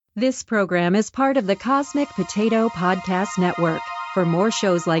This program is part of the Cosmic Potato Podcast Network. For more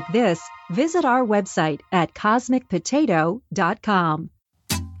shows like this, visit our website at cosmicpotato.com.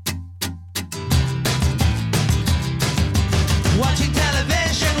 Watching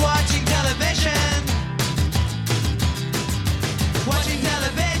television, watching television. Watching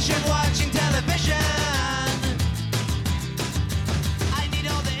television, watching television. I need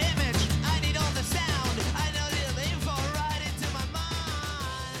all the image, I need all the sound, I know the info right into my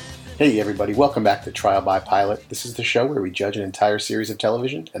mind. Hey everybody, welcome back to Trial by Pilot. This is the show where we judge an entire series of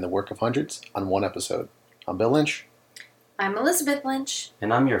television and the work of hundreds on one episode. I'm Bill Lynch. I'm Elizabeth Lynch.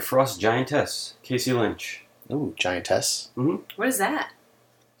 And I'm your frost giantess, Casey Lynch. Ooh, giantess. What is that?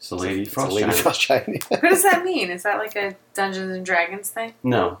 It's the lady It's a frost lady giant. frost giant. What does that mean? Is that like a Dungeons and Dragons thing?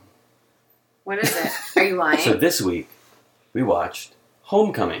 No. What is it? Are you lying? So this week, we watched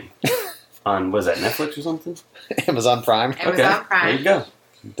Homecoming on, what is that, Netflix or something? Amazon Prime. Amazon Prime. There you go.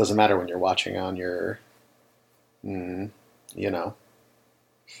 It doesn't matter when you're watching on your, you know.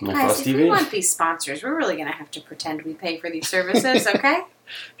 My Guys, Frost if we TV. want these sponsors, we're really going to have to pretend we pay for these services, okay?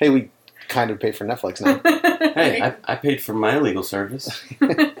 Hey, we kind of pay for Netflix now. Hey, I paid for my illegal service.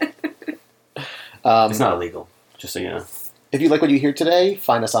 It's not illegal, just so you know. If you like what you hear today,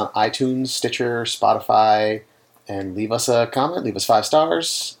 find us on iTunes, Stitcher, Spotify, and leave us a comment. Leave us 5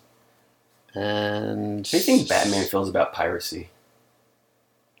 stars. And How do you think Batman feels about piracy?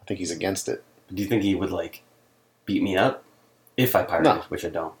 I think he's against it. Do you think he would, beat me up? If I pirated, No. which I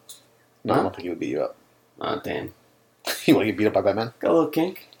don't. No, I Huh? don't think he would beat you up. Oh, damn. You want to get beat up by Batman? Got a little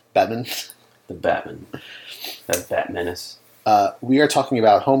kink? Batman. The Batman. That Bat menace. We are talking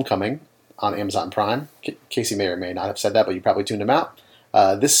about Homecoming on Amazon Prime. Casey may or may not have said that, but you probably tuned him out.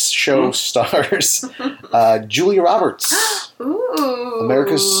 This show stars Julia Roberts, Ooh.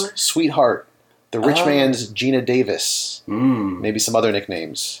 America's sweetheart, the rich Oh. man's Gina Davis, maybe some other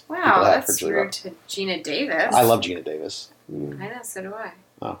nicknames people Wow, have for that's Julia rude Roberts. to Gina Davis. I love Gina Davis. I know, so do I.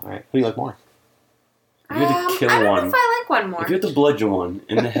 Oh, all right. Who do you like more? If you had to kill I don't one, know if I like one more. if you had to bludgeon one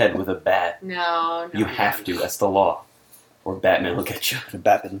in the head with a bat, No. you have to. That's the law. Or Batman will get you.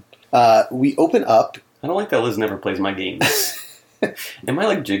 Batman. We open up. I don't like that Liz never plays my games. Am I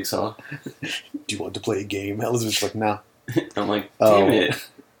like Jigsaw? Do you want to play a game? Elizabeth's like, no. I'm like, Oh. damn it.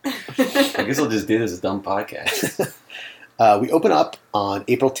 I guess I'll just do this as a dumb podcast. We open up on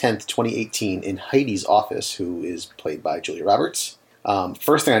April 10th, 2018 in Heidi's office, who is played by Julia Roberts.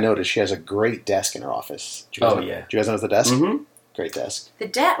 First thing I noticed, she has a great desk in her office. Do you guys Oh, know- yeah. Do you guys notice the desk? Mm-hmm. Great desk.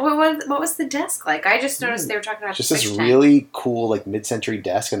 What was the desk like? I just noticed they were talking about Just the this fish tank. really cool, mid-century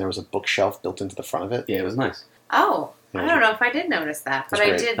desk, and there was a bookshelf built into the front of it. Yeah, it was nice. Oh, Yeah. I don't know if I did notice that, but That's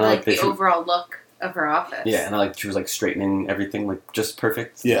I great. did I like like the that she- overall look of her office. Yeah, and she was straightening everything just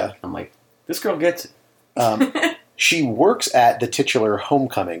perfect. Yeah. I'm like, this girl gets it. She works at the titular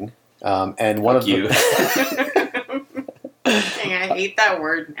Homecoming, and one Fuck of you. Dang, I hate that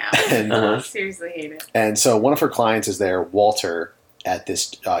word now. and, Uh-huh. Seriously hate it. and so one of her clients is there, Walter, at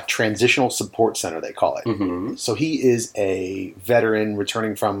this transitional support center, they call it. Mm-hmm. So he is a veteran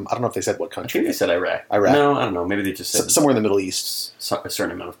returning from, I don't know if they said what I country. think they said Iraq. Iraq. No, I don't know. Maybe they just said Somewhere in the Middle East. a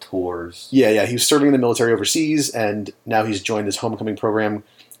certain amount of tours. Yeah, he was serving in the military overseas, and now he's joined this Homecoming program.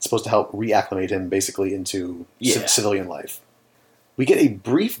 It's supposed to help reacclimate him basically into Yeah. civilian life. We get a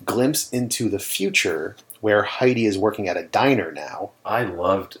brief glimpse into the future where Heidi is working at a diner now. I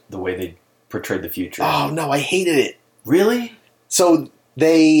loved the way they portrayed the future. Oh, no, I hated it. Really? So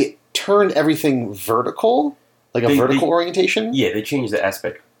they turned everything vertical, like a They- vertical orientation. Yeah, they changed the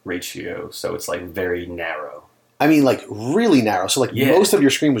aspect ratio, so it's very narrow. I mean, really narrow. So Yeah. most of your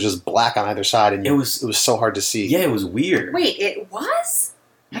screen was just black on either side, and It was- so hard to see. Yeah, it was weird. Wait, it was?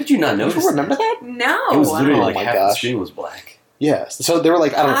 How did you not You notice? don't remember that? No. It was literally Oh my half the gosh. screen was black. Yes. So there were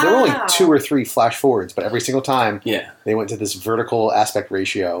there were only Wow. 2 or 3 flash forwards, but every single time Yeah. they went to this vertical aspect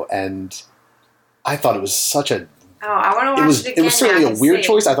ratio, and I thought it was such a. Oh, I want to watch it again. It was certainly now a to weird see.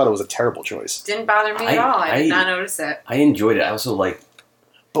 choice. I thought it was a terrible choice. Didn't bother me at all. I did not notice it. I enjoyed it. I also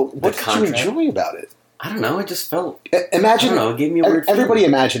But what did you contrast. enjoy about it? I don't know. It just felt. Imagine. I don't know. It gave me a weird. Everybody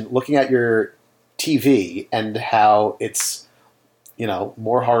feeling. imagine looking at your TV and how it's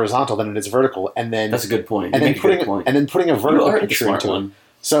more horizontal than it is vertical, and then That's a good point. and You then make a good putting point. and then putting a You vertical are the picture smart into it. one.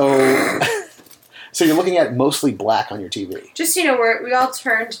 So, so you're looking at mostly black on your TV. Just, we all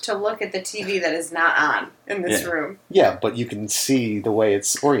turned to look at the TV that is not on in this Yeah. room. Yeah, but you can see the way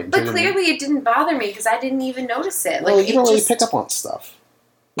it's oriented. But clearly it didn't bother me because I didn't even notice it. Well, Like, you it don't really just... pick up on stuff.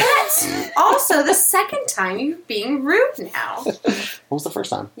 But also, the second time you're being rude now. What was the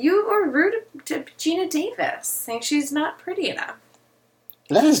first time? You were rude to Gina Davis, saying she's not pretty enough.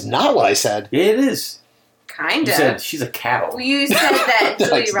 That is not what I said. Yeah, it is. Kind You of. said she's a cow. Well, you said that No,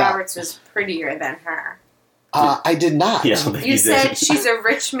 Julia it's not. Roberts was prettier than her. I did not. Yeah, I don't think You said did. she's a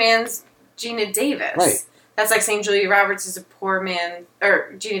rich man's Gina Davis. Right. That's like saying Julia Roberts is a poor man,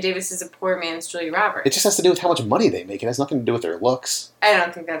 or Gina Davis is a poor man's Julia Roberts. It just has to do with how much money they make. It has nothing to do with their looks. I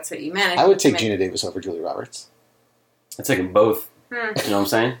don't think that's what you meant. I would think you take Gina meant- Davis over Julia Roberts. I'd take them both. Hmm. You know what I'm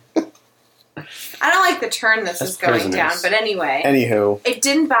saying? I don't like the turn this That's is going prisoners. down, but anyway, Anywho, it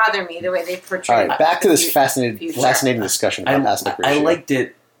didn't bother me the way they all portrayed. right, back to this the fascinating future. discussion about aspect I ratio. liked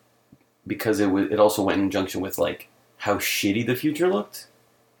it because it also went in conjunction with like how shitty the future looked.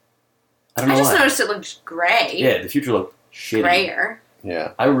 I don't know I just why. noticed it looked gray. Yeah, the future looked shitty. Grayer.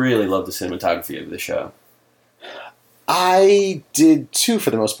 Yeah, I really love the cinematography of the show. I did too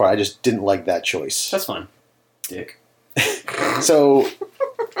for the most part. I just didn't like that choice. That's fine. Dick. So,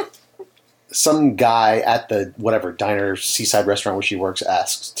 some guy at the whatever diner, seaside restaurant where she works,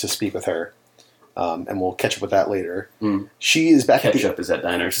 asks to speak with her, and we'll catch up with that later. Mm. She is back at Ketchup is at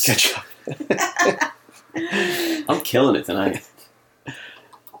diners. the ketchup. I'm killing it tonight.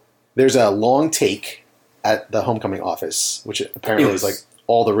 There's a long take at the homecoming office, which apparently It was- is like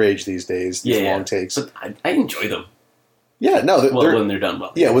all the rage these days. These Yeah, long takes. But I enjoy them. Yeah, no, they're, Well, when they're done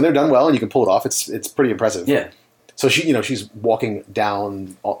well. yeah, when they're done well and you can pull it off, it's pretty impressive. Yeah. So she's walking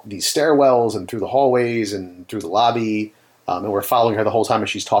down all these stairwells and through the hallways and through the lobby, and we're following her the whole time as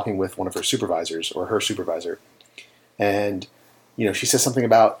she's talking with one of her supervisors or her supervisor, and she says something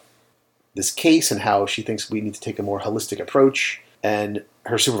about this case and how she thinks we need to take a more holistic approach, and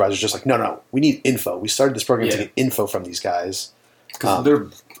her supervisor's just like, no, we need info. We started this program to Yeah. get info from these guys. Because they're,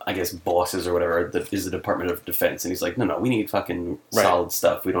 I guess, bosses or whatever, is the Department of Defense. And he's like, no, we need fucking Right. solid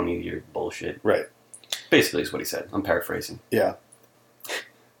stuff. We don't need your bullshit. Right. Basically is what he said. I'm paraphrasing. Yeah.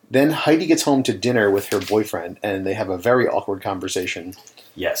 Then Heidi gets home to dinner with her boyfriend, and they have a very awkward conversation.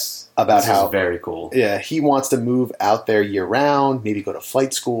 Yes. About this how- is very cool. Yeah, he wants to move out there year round, maybe go to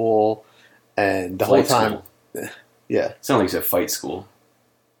flight school, and the Flight whole time, school. yeah. Sounds like you said fight school.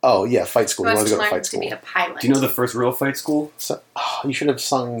 Oh yeah, fight school. He You wants want to to go to learn fight to school? be a pilot. Do you know the first real fight school? You should have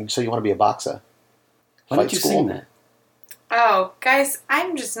sung "So You Want to Be a Boxer." Why Fight didn't you school? sing that? Oh, guys,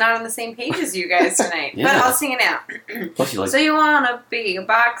 I'm just not on the same page as you guys tonight. But Yeah. I'll sing it now. Plus, you like, So you wanna be a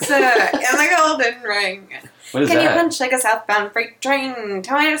boxer in the golden ring? what is Can you that? punch like a southbound freight train?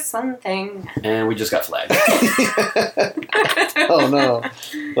 Tell me just one thing. And we just got flagged. Oh no,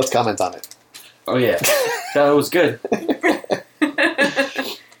 let's comment on it. Oh yeah, that was good.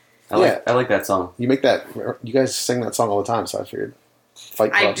 I like that song. You make that. You guys sing that song all the time, so I figured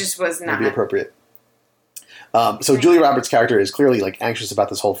Fight Club I just was would not. be appropriate. So Julia Roberts' character is clearly like anxious about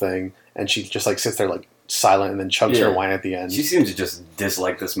this whole thing, and she just like sits there like silent and then chugs her Yeah. wine at the end. She seems to just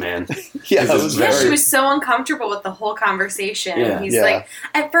dislike this man. yeah, this it was is Yeah, very. she was so uncomfortable with the whole conversation. Yeah. He's Yeah. like,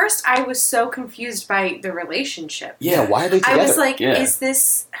 at first I was so confused by the relationship. Yeah, why are they I together? was like, Yeah. is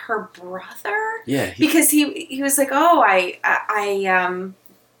this her brother? Yeah, Because he was like, oh,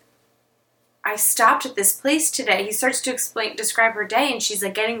 I stopped at this place today. He starts to describe her day, and she's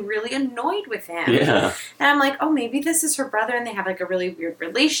like getting really annoyed with him. yeah. And I'm like, oh, maybe this is her brother, and they have like a really weird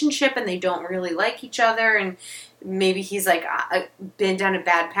relationship, and they don't really like each other, and maybe he's like been down a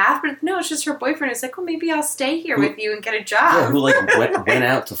bad path. But no, it's just her boyfriend who's like, oh, maybe I'll stay here with you and get a job. Yeah, who like went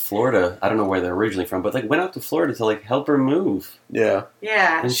out to Florida. I don't know where they're originally from, but like went out to Florida to like help her move. yeah,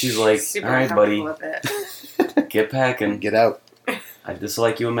 Yeah, And she's like, super "All right, buddy." uncomfortable with it. Get packing. get out. I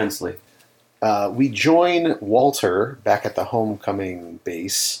dislike you immensely. We join Walter back at the homecoming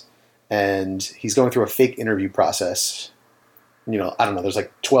base, and he's going through a fake interview process. I don't know. There's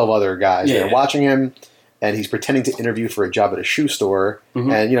like 12 other guys that Yeah. are watching him, and he's pretending to interview for a job at a shoe store.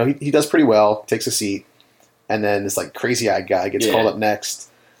 Mhm. And he does pretty well, takes a seat, and then this like crazy-eyed guy gets Yeah. called up next,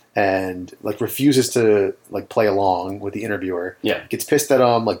 and like refuses to like play along with the interviewer. Yeah. Gets pissed at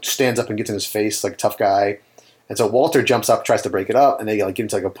him, like stands up and gets in his face like tough guy. And so Walter jumps up, tries to break it up, and they like get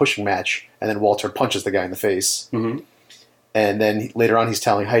into like a pushing match. And then Walter punches the guy in the face. hmm And then later on, he's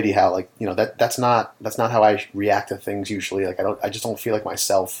telling Heidi how like that's not how I react to things usually. Like I just don't feel like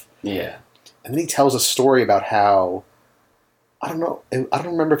myself. Yeah. And then he tells a story about how I don't know. I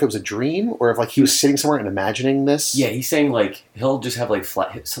don't remember if it was a dream or if like he was sitting somewhere and imagining this. Yeah, he's saying like he'll just have like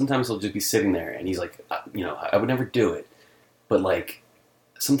sometimes he'll just be sitting there and he's like, I would never do it, but like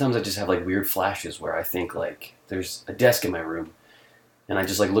sometimes I just have like weird flashes where I think like there's a desk in my room, and I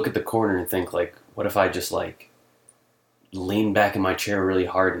just like look at the corner and think like, what if I just like lean back in my chair really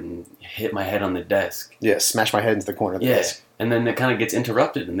hard and hit my head on the desk? Yeah. Smash my head into the corner of the Yeah, desk. and then it kind of gets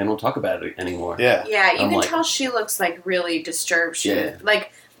interrupted, and they don't talk about it anymore. Yeah. Yeah, you I'm can like- tell she looks like really disturbed. She Yeah.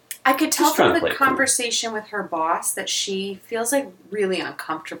 like I could tell Just trying from to the play it cool. conversation with her boss that she feels like really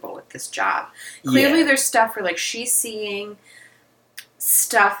uncomfortable with this job. Clearly, Yeah. there's stuff where like she's seeing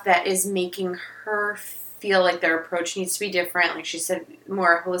stuff that is making her feel like their approach needs to be different. Like she said,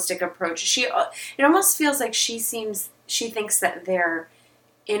 more holistic approach. It almost feels like she thinks that they're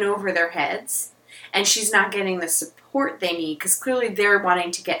in over their heads, and she's not getting the support they need because clearly they're wanting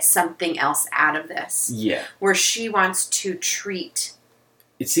to get something else out of this. Yeah. Where she wants to treat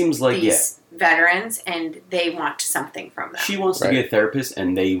It seems like, these veterans, and they want something from them. she wants to Right. be a therapist,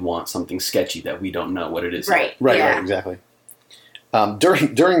 and they want something sketchy that we don't know what it is. Right. Right, Yeah. right, exactly.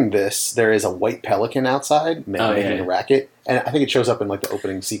 During this, there is a white pelican outside making a racket, and I think it shows up in like the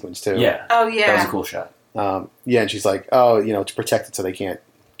opening sequence too. Yeah. Oh yeah. That was a cool shot. Yeah, and she's like, "Oh, to protect it so they can't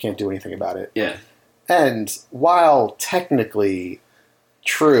do anything about it." Yeah. And while technically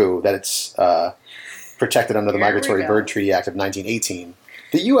true that it's protected under the Here we Migratory go. Bird Treaty Act of 1918,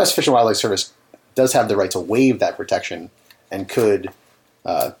 the U.S. Fish and Wildlife Service does have the right to waive that protection and could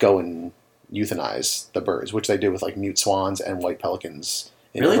go and euthanize the birds, which they do with like mute swans and white pelicans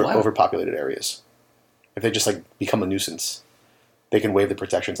in Really? Wow. overpopulated areas. If they just like become a nuisance, they can waive the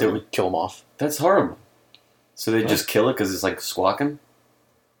protections They and would- kill them off. That's horrible. So they just kill it because it's like squawking?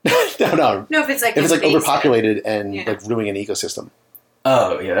 No. No, if it's like If it's like invasive. overpopulated and Yeah. like ruining an ecosystem.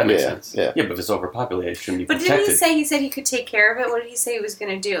 Oh, yeah, that makes Yeah, sense. yeah. But if it's overpopulated, it shouldn't be But protected. didn't he said he could take care of it? What did he say he was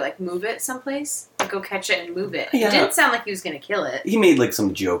going to do? Like move it someplace? Like go catch it and move it? Yeah. It didn't sound like he was going to kill it. He made like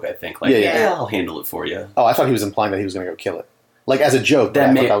some joke, I think. Like, Yeah, yeah. yeah, I'll handle it for you. Oh, I thought he was implying that he was going to go kill it. Like as a joke, That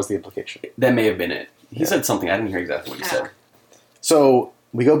I may- thought that was the implication. That may have been it. He Yeah. said something. I didn't hear exactly what he Oh. said. So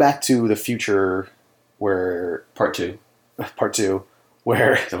we go back to the future where Part 2. part 2,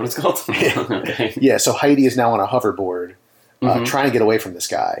 where Is that what it's called? Yeah. Okay. yeah, so Heidi is now on a hoverboard Mhm. trying to get away from this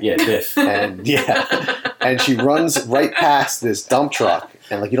guy. Yeah, Biff. And and she runs right past this dump truck,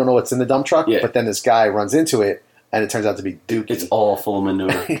 and like you don't know what's in the dump truck, Yeah. but then this guy runs into it, and it turns out to be Dookie. It's all full of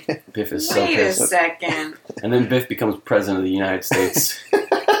manure. Biff is so Wait a pissed. second. And then Biff becomes president of the United States.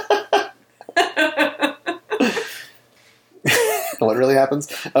 What really happens?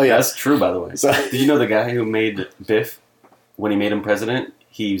 Oh yeah, That's true, by the way. So- Did you know the guy who made Biff, when he made him president,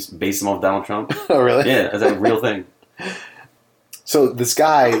 he's based him off Donald Trump? oh really? Yeah, that's a real thing. So this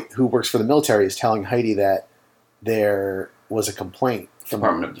guy who works for the military is telling Heidi that there was a complaint from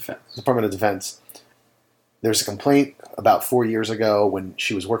Department of Defense. Department of Defense. There's a complaint about 4 years ago when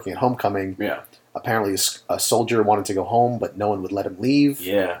she was working at Homecoming. Yeah. Apparently, a soldier wanted to go home, but no one would let him leave.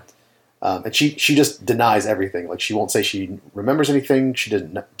 Yeah. And she just denies everything. Like she won't say she remembers anything. She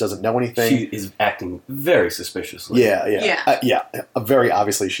doesn't know anything. She is acting very suspiciously. Yeah. Very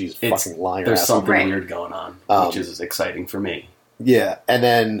obviously, she's It's- fucking lying. her There's ass off. something Right. weird going on, Um, which is exciting for me. Yeah, and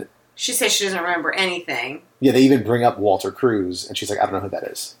then She says she doesn't remember anything, they even bring up Walter Cruz, and she's like, I don't know who that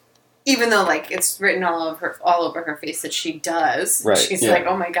is. even though like it's written all over her face that she does. Right, She's yeah. like,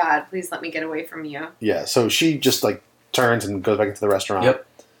 "Oh my god, please let me get away from you." Yeah, so she just like turns and goes back into the restaurant. Yep.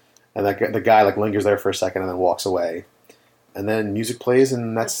 And the guy like lingers there for a second and then walks away, and then music plays,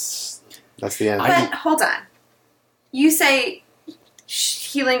 and that's the end. But hold on, you say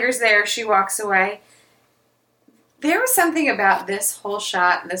he lingers there, she walks away. There was something about this whole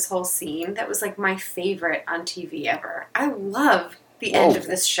shot, this whole scene that was like my favorite on TV ever. I love the end Whoa. of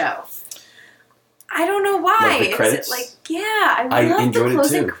this show. I don't know why. Like the credits? I love enjoyed the it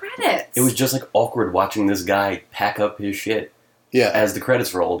closing too. credits. It was just like awkward watching this guy pack up his shit yeah, as the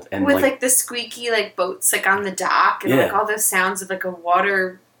credits rolled, and with like, like the squeaky like boats like on the dock and like Yeah. all those sounds of like a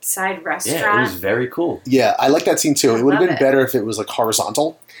waterside restaurant. yeah, it was very cool. yeah, I like that scene too. I It would have love been it. better if it was like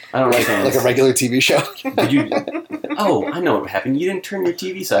horizontal, I don't like like a regular TV show. Did you? Oh, I know what happened. You didn't turn your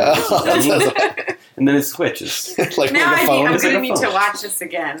TV sideways, you dummy. And then it switches. like Now like a I'm phone. It's going like to a need to phone. watch this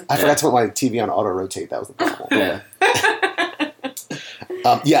again. I forgot to put my TV on auto rotate. That was the problem. Yeah,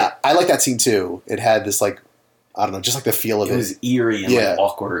 Yeah, I like that scene too. It had this like, I don't know, just like the feel of it it. was eerie and Yeah. like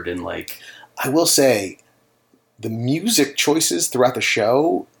awkward and like I will say, the music choices throughout the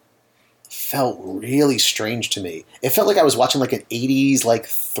show felt really strange to me. It felt like I was watching like an 80s like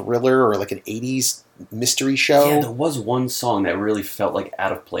thriller or like an 80s mystery show. yeah. There was one song that really felt like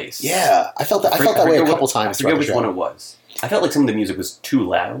out of place. Yeah, I felt that way a forget couple what- times I forget throughout which the show. one it was. I felt like some of the music was too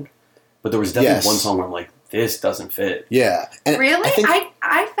loud, but there was definitely Yes. one song where I'm like, this doesn't fit. Yeah, and Really? I think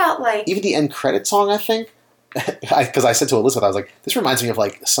I felt like even the end credit song, I think, because I said to Elizabeth, I was like, this reminds me of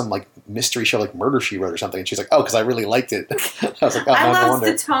like some like mystery show, like Murder, She Wrote or something. And she's like, oh, because I really liked it. I was like, oh, I no loved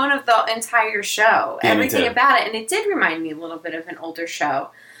wonder. the tone of the entire show, Yeah, me everything too. about it, and it did remind me a little bit of an older show.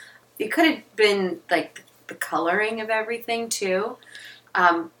 It could have been like the coloring of everything too,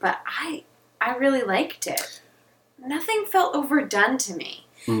 but I really liked it. Nothing felt overdone to me.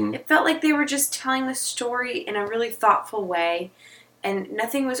 Mhm. It felt like they were just telling the story in a really thoughtful way, and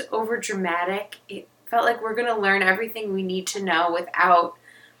nothing was over dramatic. It felt like we're going to learn everything we need to know without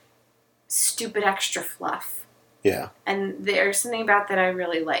stupid extra fluff. Yeah. And there's something about that I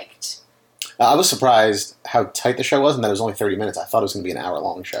really liked. I was surprised how tight the show was, and that it was only 30 minutes. I thought it was going to be an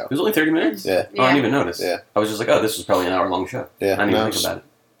hour-long show. It was only 30 minutes? Yeah. Oh, I didn't even notice. Yeah. I was just like, oh, this was probably an hour-long show. Yeah. I didn't No, even it's think about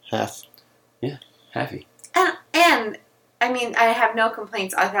it. Half. Happy. And I mean, I have no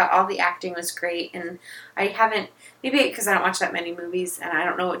complaints. I thought all the acting was great, and I haven't, maybe because I don't watch that many movies, and I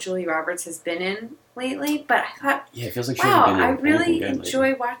don't know what Julia Roberts has been in lately, but I thought, Yeah, it feels like she wow, hasn't been I in really anything good enjoy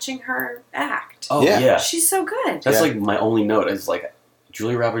lately. watching her act. Oh, Yeah. yeah. She's so good. That's Yeah. like my only note is like,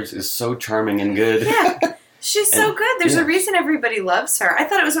 Julia Roberts is so charming and good. Yeah. She's so And- good. There's yeah. a reason everybody loves her. I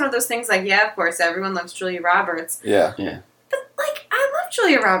thought it was one of those things like, yeah, of course, everyone loves Julia Roberts. Yeah. But, like, I love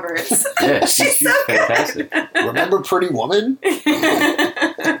Julia Roberts. Yeah, she's she's so fantastic. Remember Pretty Woman?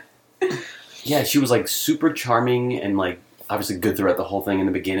 good. Yeah, she was like super charming and like obviously good throughout the whole thing in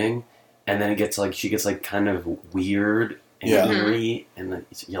the beginning, and then it gets like she gets like kind of weird and Yeah. eerie, and then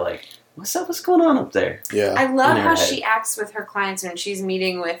you're like, "What's up? What's going on up there?" Yeah. I love In her how head. she acts with her clients when she's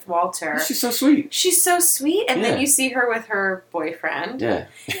meeting with Walter. She's so sweet. She's so sweet, and then Yeah. you see her with her boyfriend, Yeah,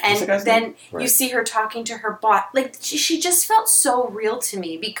 and the guy's then name? you Right. see her talking to her boss. Like she just felt so real to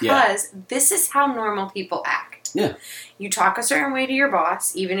me because this is how normal people act. Yeah. You talk a certain way to your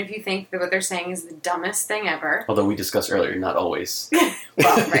boss, even if you think that what they're saying is the dumbest thing ever. Although we discussed earlier, not always.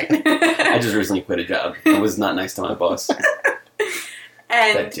 Well, right. I just recently quit a job. I was not nice to my boss. That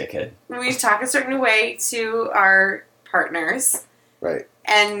And dickhead. we talk a certain way to our partners, Right.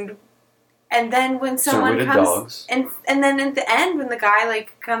 and then when So someone we did comes dogs. and then at the end when the guy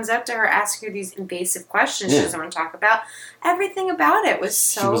like comes up to her, asks her these invasive questions she Yeah. doesn't want to talk about, everything about it was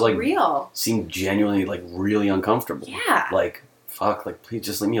She so was, like, real. Seemed genuinely like really uncomfortable. Yeah. Like, fuck, like please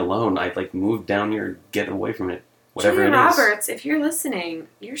just leave me alone. I'd like move down here, get away from it. Whatever Julia it is. Roberts, if you're listening,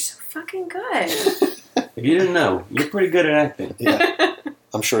 you're so fucking good. If you didn't know, you're pretty good at acting. Yeah.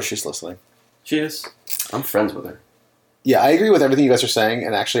 I'm sure she's listening. She is. I'm friends with her. Yeah, I agree with everything you guys are saying,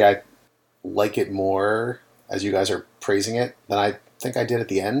 and actually I like it more as you guys are praising it than I think I did at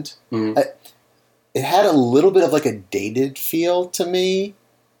the end. Mhm. It had a little bit of like a dated feel to me.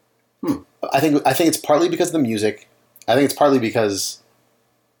 I think it's partly because of the music. I think it's partly because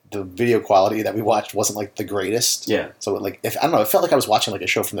the video quality that we watched wasn't like the greatest. Yeah. So it, like, if I don't know, it felt like I was watching like a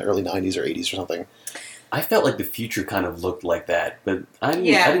show from the early '90s or '80s or something. I felt like the future kind of looked like that, but I didn't,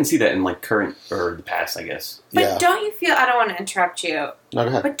 Yeah. I didn't see that in like current or the past, I guess. But Yeah. don't you feel, I don't want to interrupt you, No, go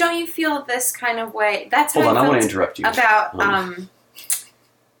ahead. but don't you feel this kind of way? That's Hold how on, I I want to felt interrupt you.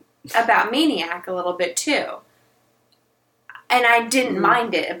 about Maniac a little bit too. And I didn't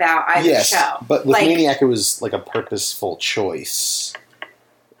mind it about either Yes, show. but with Like, Maniac, it was like a purposeful choice.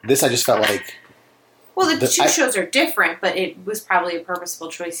 This, I just felt like well, the the- two I- shows are different, but it was probably a purposeful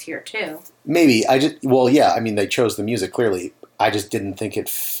choice here too. maybe yeah. I mean, they chose the music clearly. I just didn't think it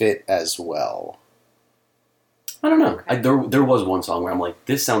fit as well. I don't know. Okay. There was one song where I'm like,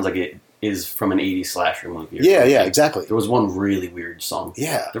 this sounds like it is from an 80s slasher movie. or Yeah, something. yeah, exactly. There was one really weird song.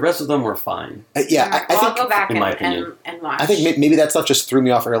 Yeah, The rest of them were fine. yeah. I I'll think go back in my and opinion. watch. I think maybe that stuff just threw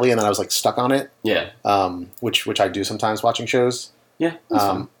me off early, and then I was like stuck on it. Yeah. Which I do sometimes watching shows. Yeah. that's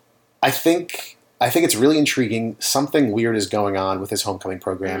fine. I think it's really intriguing. Something weird is going on with his homecoming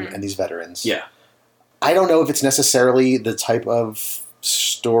program and these veterans. Yeah. I don't know if it's necessarily the type of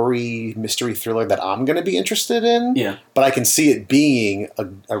story mystery thriller that I'm going to be interested in. Yeah. But I can see it being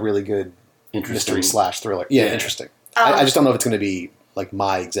a really good Interesting. mystery / thriller. Yeah, Yeah. interesting. I just don't know if it's going to be like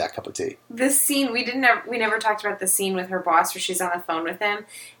my exact cup of tea. This scene, we never talked about the scene with her boss where she's on the phone with him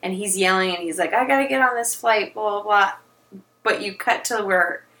and he's yelling and he's like, I gotta get on this flight, blah, blah, blah. But you cut to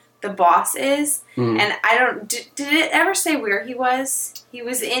where the boss is, Mhm. and I don't, did it ever say where he was? He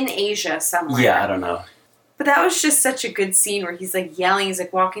was in Asia somewhere. Yeah, I don't know. But that was just such a good scene where he's like yelling, he's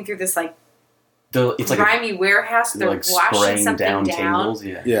like walking through this like It's like grimy warehouse, they're they're like washing spraying something down down. tables.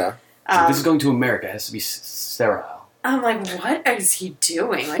 Yeah. Yeah. It's like, this is going to America. It has to be sterile. I'm like, what is he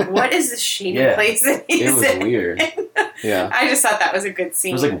doing? Like, what is this shady Yeah. place that he's It was in? weird. Yeah. I just thought that was a good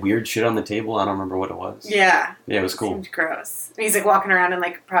scene. There was like weird shit on the table. I don't remember what it was. yeah. Yeah, it was cool. Seemed gross. And he's like walking around in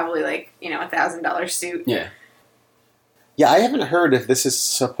like probably like, $1,000 suit. Yeah. Yeah, I haven't heard if this is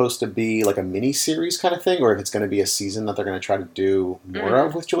supposed to be like a mini series kind of thing, or if it's going to be a season that they're going to try to do more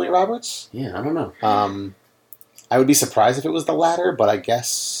of with Julia Roberts. Yeah, I don't know. I would be surprised if it was the latter, but I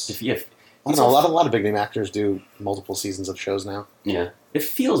guess If I don't know. A lot of big name actors do multiple seasons of shows now. yeah, it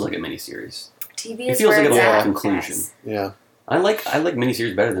feels like a miniseries. TV It is feels where like it's it'll have at, a conclusion. yes. Yeah, I like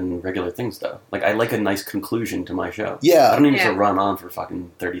miniseries better than regular things, though. Like, I like a nice conclusion to my show. I Yeah, don't need it Yeah. to run on for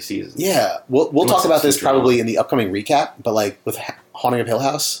fucking 30 seasons. yeah. We'll Unless talk about it's this super probably long. in the upcoming recap. But like with Haunting of Hill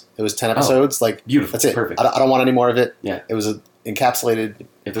House, it was 10 episodes. Like Beautiful. that's it. Perfect. I don't want any more of it. Yeah. It was encapsulated.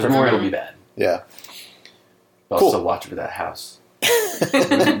 If there's more, it'll be bad. Yeah. But Cool. I'll still watch it for that house.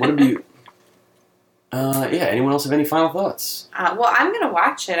 What have you... yeah, anyone else have any final thoughts? Well, I'm gonna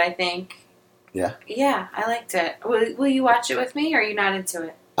watch it. I think. Yeah? Yeah, I liked it. Will you watch it with me, or are you not into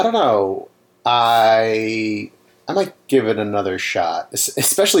it? I don't know. I might give it another shot,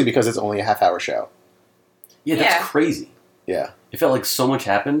 especially because it's only a half-hour show. Yeah, that's Yeah. crazy. Yeah. It felt like so much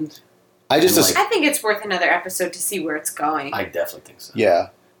happened. I just And, I think it's worth another episode to see where it's going. I definitely think so. yeah.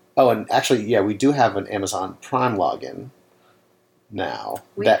 Oh, and actually, yeah, we do have an Amazon Prime login now.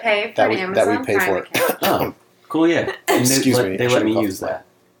 We pay for an that Amazon we pay Prime for. account. Oh, cool, yeah. And Excuse me, They I let me should've use called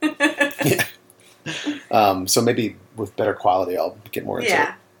that. So maybe with better quality, I'll get more into it.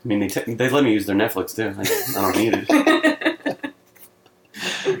 Yeah. I mean, they let me use their Netflix, too. I don't need it.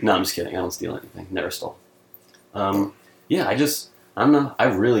 No, I'm just kidding. I don't steal anything. Never stole. Yeah, I don't know. I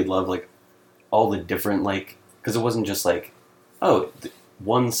really love, like, all the different, like, because it wasn't just, like,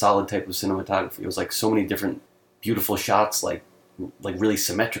 one solid type of cinematography. It was, like, so many different beautiful shots, like really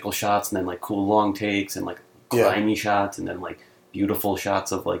symmetrical shots, and then, like, cool long takes, and, like, Yeah. grimy shots, and then, like, beautiful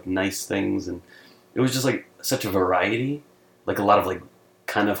shots of, like, nice things. And it was just, like, such a variety. Like, a lot of, like,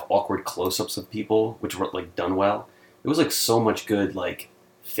 kind of awkward close-ups of people, which were, like, done well. It was, like, so much good, like,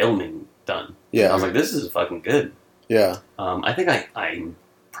 filming done. Yeah. I was like, this is fucking good. Yeah. I think I'm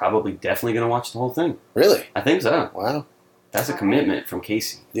probably definitely going to watch the whole thing. Really? I think so. Wow. That's a commitment from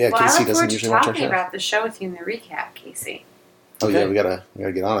Casey. Yeah, Well, Casey I look doesn't forward to usually watch our talking show. about the show with you in the recap, Casey. Oh yeah, Okay. we gotta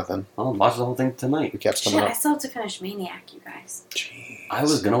get on it then. I'll watch the whole thing tonight. Recap's Shit, coming I up. still have to finish Maniac, you guys. Jeez. I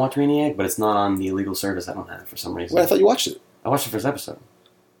was going to watch Maniac, but it's not on the illegal service. I don't have it for some reason. Wait, I thought you watched it. I watched the first episode.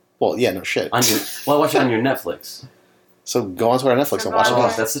 Well, yeah, no shit. I watched it on your Netflix. So go onto our Netflix and watch it. Oh, all.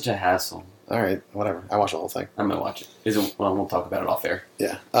 that's such a hassle. All right, whatever. I watched the whole thing. I'm going to watch it. Well, we'll talk about it off air.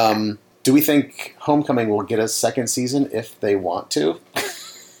 Yeah. Do we think Homecoming will get a second season if they want to?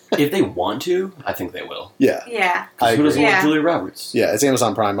 If they want to, I think they will. Yeah. Yeah. I 'Cause who doesn't agree. love Yeah. Julia Roberts? Yeah, it's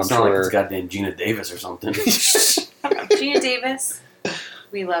Amazon Prime. I'm It's not like sure. it's goddamn Gina Davis or something. Gina Davis,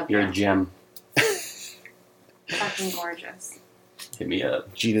 we love You're you. a gem. Fucking gorgeous. Hit me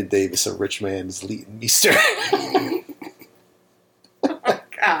up. Gina Davis, a rich man's Leighton Meester.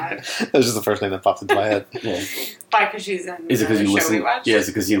 God. That was just the first name that popped into my head. Yeah. Why? Because she's in Is it because the you show listen? we watched? Yeah, is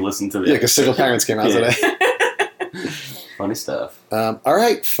it because you listen to the Yeah, because Single Parents came out Yeah. today. Funny stuff. All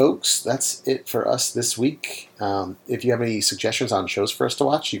right, folks, that's it for us this week. If you have any suggestions on shows for us to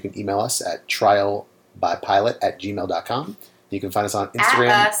watch, you can email us at trialbypilot@gmail.com. You can find us on Instagram.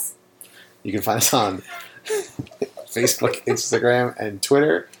 At us. You can find us on Facebook, Instagram, and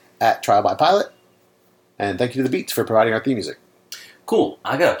Twitter at Trial by Pilot. And thank you to The Beats for providing our theme music. Cool.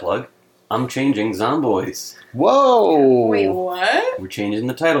 I got a plug. I'm changing Zomboys. Whoa! Wait, what? We're changing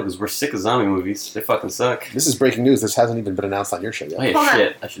the title because we're sick of zombie movies. They fucking suck. This is breaking news. This hasn't even been announced on your show yet. Oh yeah, Hold on.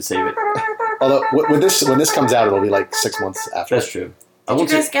 shit. I should save it. Although when this comes out, it'll be like 6 months after. That's true. I Did you won't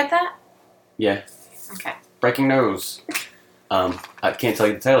guys say. get that? Yeah. Okay. Breaking news. I can't tell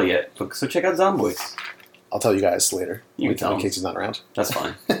you the title yet, but so check out Zomboys. I'll tell you guys later. You can tell in them. case he's not around. That's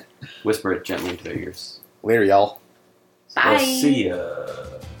fine. Whisper it gently into their ears. Later, y'all. Bye. I'll see ya.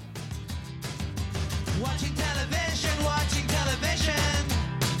 Watching